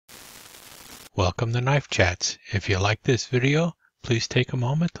Welcome to Knife Chats. If you like this video, please take a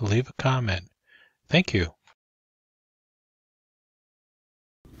moment to leave a comment. Thank you.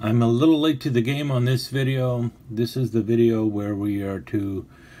 I'm a little late to the game on this video. This is the video where we are to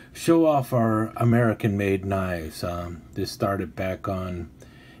show off our American-made knives. This started back on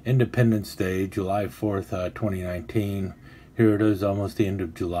Independence Day, July 4th, 2019. Here it is, almost the end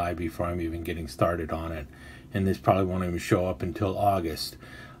of July before I'm even getting started on it. And this probably won't even show up until August.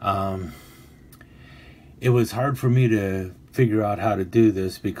 It was hard for me to figure out how to do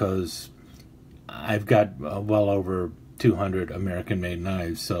this because I've got well over 200 American-made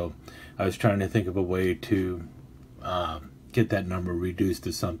knives, so I was trying to think of a way to get that number reduced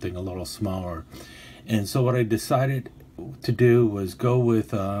to something a little smaller. And so what I decided to do was go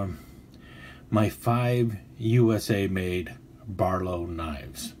with my 5 USA-made Barlow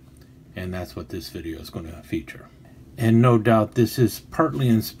knives, and that's what this video is going to feature. And no doubt this is partly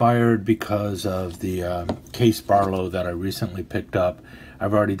inspired because of the Case Barlow that I recently picked up.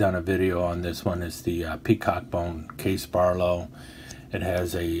 I've already done a video on this one. It's the Peacock Bone Case Barlow. It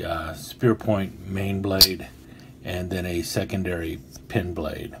has a spear point main blade and then a secondary pin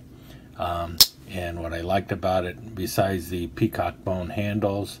blade. And what I liked about it, besides the Peacock Bone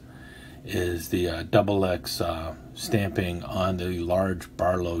handles, is the double X stamping on the large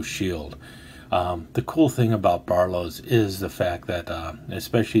Barlow shield. The cool thing about Barlows is the fact that,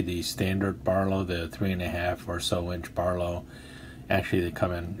 especially the standard Barlow, the 3.5 or so inch Barlow, actually they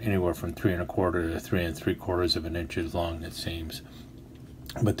come in anywhere from 3 1/4 to 3 3/4 of an inches long, it seems.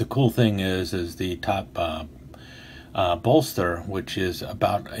 But the cool thing is the top bolster, which is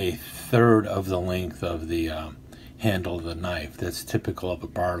about 1/3 of the length of the handle of the knife. That's typical of a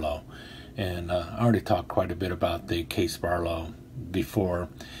Barlow. And I already talked quite a bit about the Case Barlow before,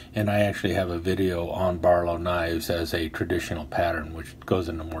 and I actually have a video on Barlow knives as a traditional pattern, which goes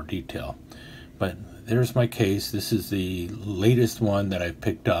into more detail. But there's my case. This is the latest one that I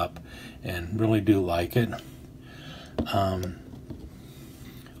picked up and really do like it. On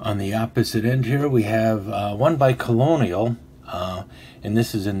the opposite end here we have one by Colonial, and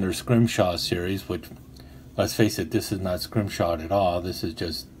this is in their Scrimshaw series, which, let's face it, this is not scrimshawed at all. This is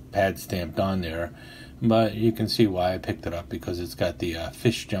just pad stamped on there, but you can see why I picked it up, because it's got the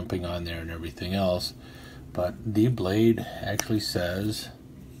fish jumping on there and everything else. But the blade actually says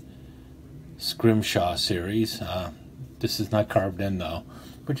Scrimshaw series. This is not carved in though,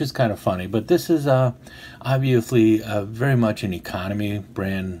 which is kind of funny. But this is obviously very much an economy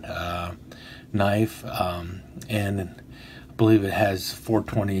brand knife, and I believe it has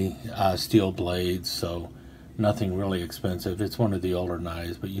 420 steel blades, so nothing really expensive. It's one of the older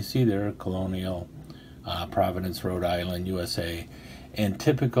knives, but you see there, Colonial, Providence, Rhode Island, USA. And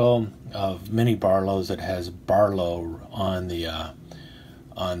typical of many Barlows, it has Barlow on the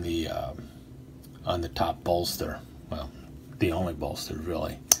top bolster. Well, the only bolster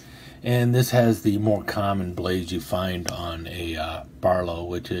really. And this has the more common blades you find on a Barlow,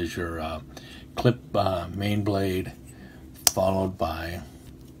 which is your clip main blade followed by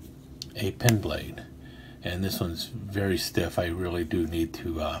a pin blade. And this one's very stiff. I really do need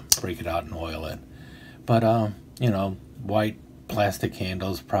to break it out and oil it. But you know, white plastic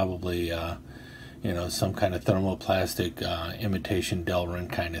handles, probably you know, some kind of thermoplastic imitation Delrin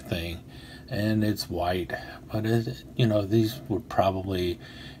kind of thing. And it's white, but it, you know, these were probably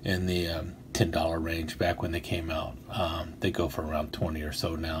in the $10 range back when they came out. They go for around 20 or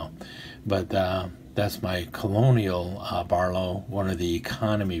so now. But that's my Colonial Barlow, one of the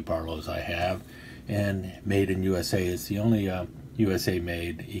economy Barlows I have, and made in USA. It's the only USA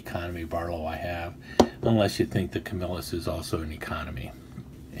made economy Barlow I have, unless you think the Camillus is also an economy.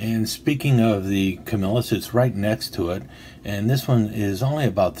 And speaking of the Camillus, it's right next to it, and this one is only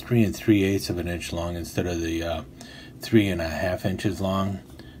about 3 3/8 of an inch long instead of the 3.5 inches long.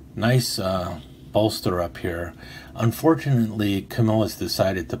 Nice bolster up here. Unfortunately, Camillus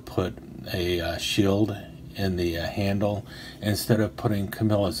decided to put a shield in the handle instead of putting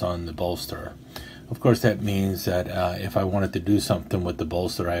Camillus on the bolster. Of course, that means that if I wanted to do something with the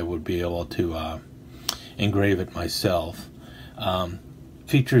bolster, I would be able to engrave it myself.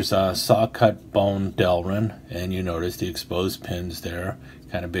 Features saw-cut bone Delrin, and you notice the exposed pins there,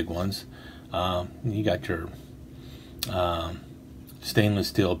 kind of big ones. You got your stainless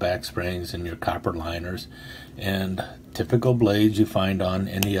steel back springs and your copper liners, and typical blades you find on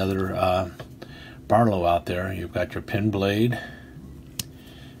any other Barlow out there. You've got your pin blade.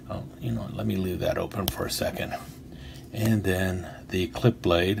 Oh, you know, let me leave that open for a second. And then the clip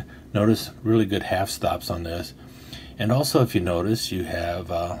blade. Notice really good half stops on this. And also, if you notice, you have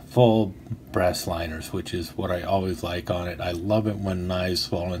full brass liners, which is what I always like on it. I love it when knives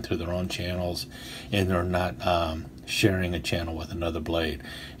fall into their own channels and they're not sharing a channel with another blade.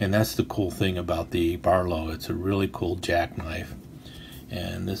 And that's the cool thing about the Barlow. It's a really cool jackknife.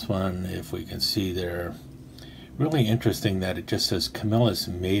 And this one, if we can see there, really interesting that it just says Camillus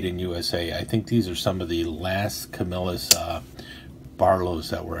made in USA. I think these are some of the last Camillus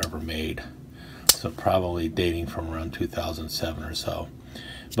Barlows that were ever made. So probably dating from around 2007 or so.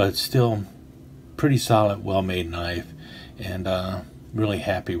 But it's still pretty solid, well-made knife, and really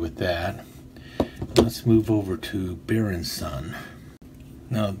happy with that. Let's move over to Bear & Son.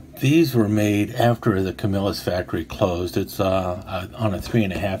 Now, these were made after the Camillus factory closed. It's on a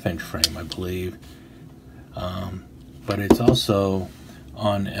 3.5-inch frame, I believe. But it's also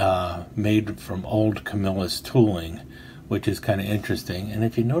on made from old Camillus tooling, which is kind of interesting. And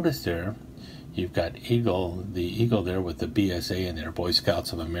if you notice there, you've got the eagle there with the BSA in there, Boy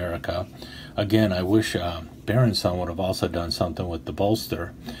Scouts of America. Again, I wish Bear & Son would have also done something with the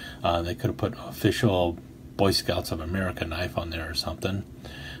bolster. They could have put official Boy Scouts of America knife on there or something.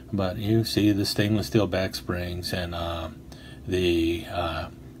 But you see the stainless steel back springs and the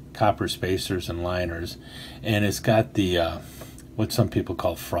copper spacers and liners. And it's got the, what some people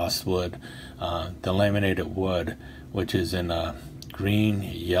call frostwood, the laminated wood, which is in green,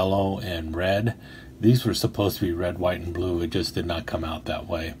 yellow, and red. These were supposed to be red, white, and blue. It just did not come out that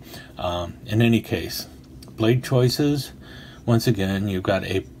way. In any case, blade choices, once again, you've got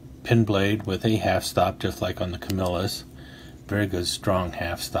a pin blade with a half stop, just like on the Camillus. Very good, strong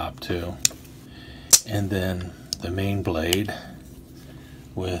half stop, too. And then the main blade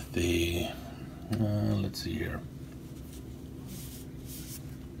with the, let's see here.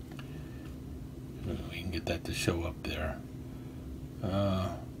 We can get that to show up there.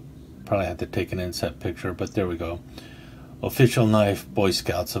 Probably have to take an inset picture, but there we go. Official knife, Boy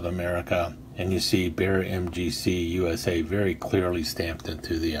Scouts of America, and you see Bear MGC USA very clearly stamped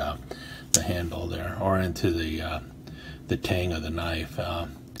into the handle there, or into the tang of the knife.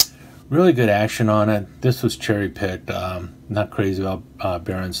 Really good action on it. This was cherry picked. Not crazy about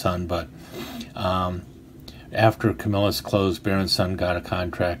Bear & Son, but after Camillus closed, Bear & Son got a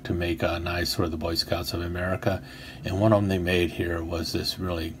contract to make knives for the Boy Scouts of America, and one of them they made here was this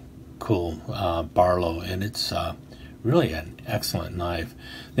really cool Barlow, and it's really an excellent knife.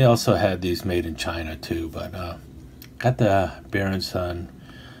 They also had these made in China too, but got the Bear & Son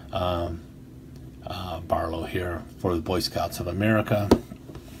Barlow here for the Boy Scouts of America.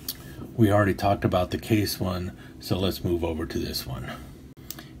 We already talked about the Case one, so let's move over to this one.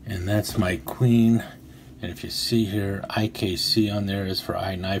 And that's my Queen. And if you see here, IKC on there is for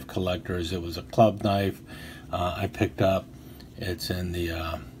eye knife collectors. It was a club knife I picked up. It's in the,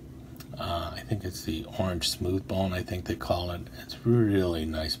 I think it's the orange smooth bone, I think they call it. It's really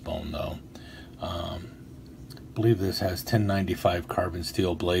nice bone though. I believe this has 1095 carbon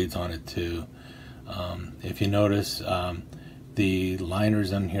steel blades on it too. If you notice, the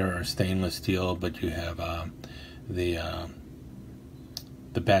liners on here are stainless steel, but you have the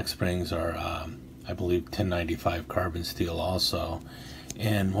back springs are I believe 1095 carbon steel also.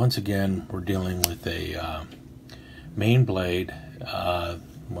 And once again, we're dealing with a main blade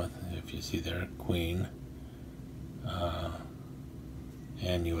with, if you see there, Queen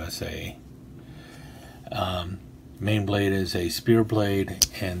and USA. Main blade is a spear blade,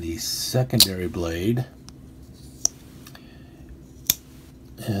 and the secondary blade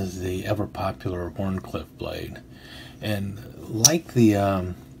is the ever popular Warncliffe blade. And like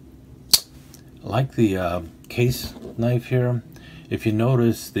the Case knife here, if you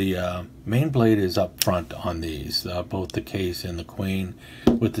notice, the main blade is up front on these, both the Case and the Queen,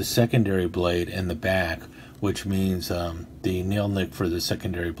 with the secondary blade in the back, which means the nail nick for the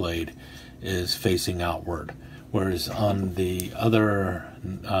secondary blade is facing outward. Whereas on the other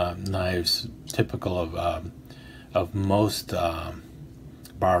knives, typical of most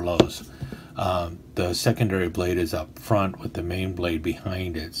Barlows, the secondary blade is up front with the main blade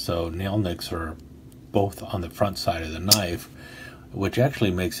behind it, so nail nicks are both on the front side of the knife, which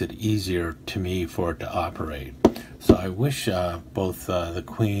actually makes it easier to me for it to operate. So I wish both the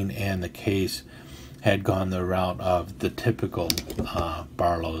Queen and the Case had gone the route of the typical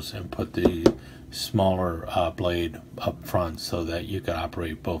Barlows and put the smaller blade up front so that you could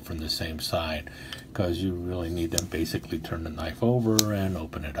operate both from the same side, because you really need to basically turn the knife over and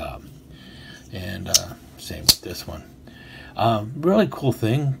open it up. And same with this one. Really cool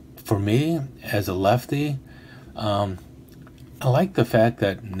thing for me as a lefty, I like the fact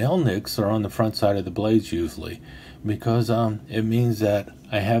that nail nicks are on the front side of the blades usually, because it means that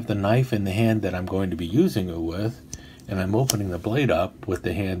I have the knife in the hand that I'm going to be using it with, and I'm opening the blade up with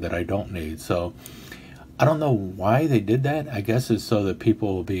the hand that I don't need. So I don't know why they did that. I guess it's so that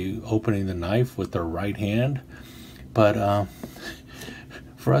people will be opening the knife with their right hand. But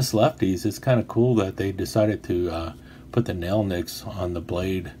for us lefties, it's kind of cool that they decided to put the nail nicks on the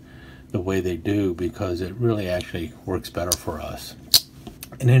blade the way they do, because it really actually works better for us.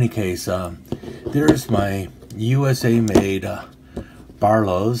 In any case, there's my USA made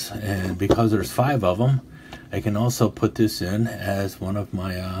Barlows, and because there's 5 of them, I can also put this in as one of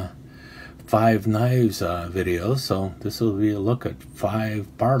my 5 knives videos. So this will be a look at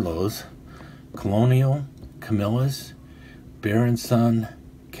 5 Barlows: Colonial, Camillus, Bear & Son,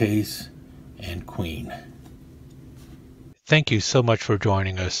 Case, and Queen. Thank you so much for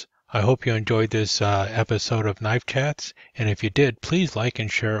joining us. I hope you enjoyed this episode of Knife Chats, and if you did, please like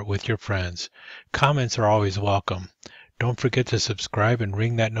and share it with your friends. Comments are always welcome. Don't forget to subscribe and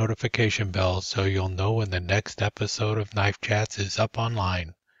ring that notification bell so you'll know when the next episode of Knife Chats is up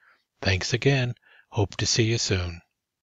online. Thanks again. Hope to see you soon.